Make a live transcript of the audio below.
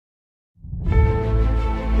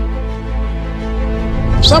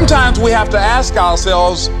Sometimes we have to ask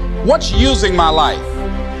ourselves, what's using my life?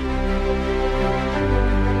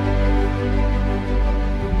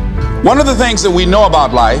 One of the things that we know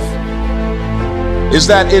about life is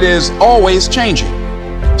that it is always changing.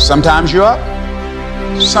 Sometimes you're up,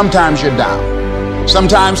 sometimes you're down.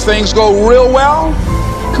 Sometimes things go real well,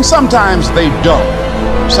 and sometimes they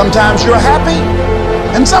don't. Sometimes you're happy,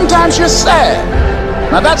 and sometimes you're sad.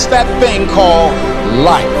 Now that's that thing called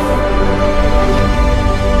life.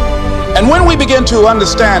 And when we begin to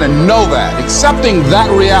understand and know that, accepting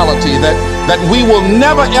that reality that we will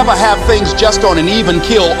never ever have things just on an even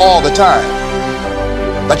keel all the time,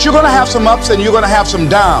 that you're going to have some ups and you're going to have some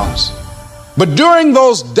downs, but during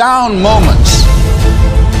those down moments,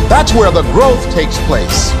 that's where the growth takes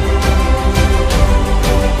place.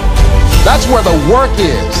 That's where the work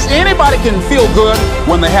is. Anybody can feel good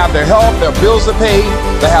when they have their health, their bills are paid,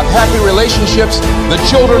 they have happy relationships, the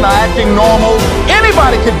children are acting normal.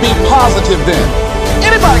 Anybody can be positive then.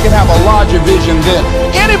 Anybody can have a larger vision then.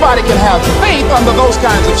 Anybody can have faith under those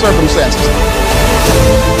kinds of circumstances.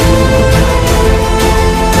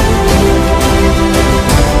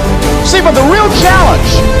 See, but the real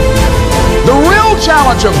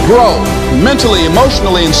challenge of growth, mentally,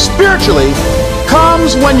 emotionally, and spiritually,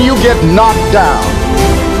 comes when you get knocked down.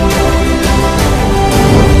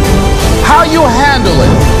 How you handle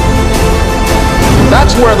it,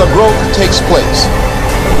 that's where the growth takes place.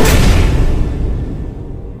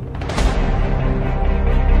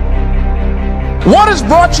 What has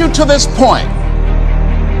brought you to this point?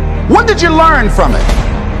 What did you learn from it?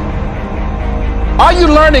 Are you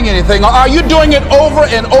learning anything, or are you doing it over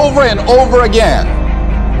and over and over again?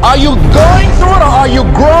 Are you going through it, or are you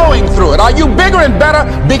growing through it? Are you bigger and better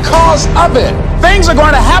because of it? Things are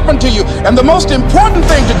going to happen to you, and the most important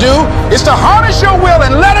thing to do is to harness your will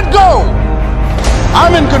and let it go.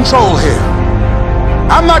 I'm in control here.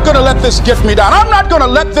 I'm not going to let this get me down. I'm not going to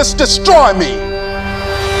let this destroy me.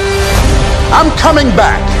 I'm coming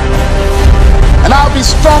back, and I'll be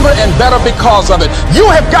stronger and better because of it. You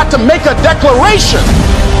have got to make a declaration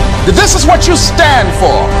that this is what you stand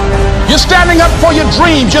for. You're standing up for your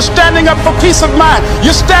dreams. You're standing up for peace of mind.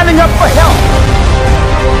 You're standing up for health.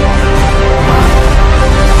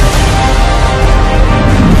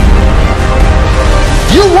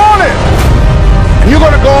 You want it, and you're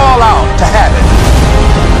going to go all out to have it.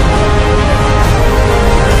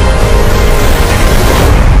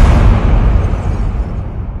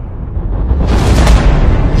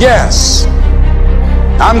 Yes,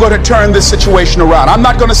 I'm going to turn this situation around. I'm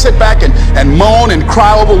not going to sit back and moan and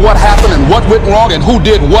cry over what happened and what went wrong and who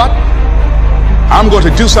did what. I'm going to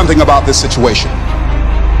do something about this situation.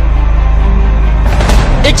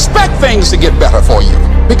 Expect things to get better for you,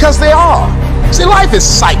 because they are. See, life is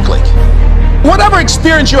cyclic. Whatever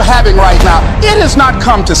experience you're having right now, it has not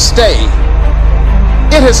come to stay.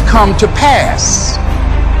 It has come to pass.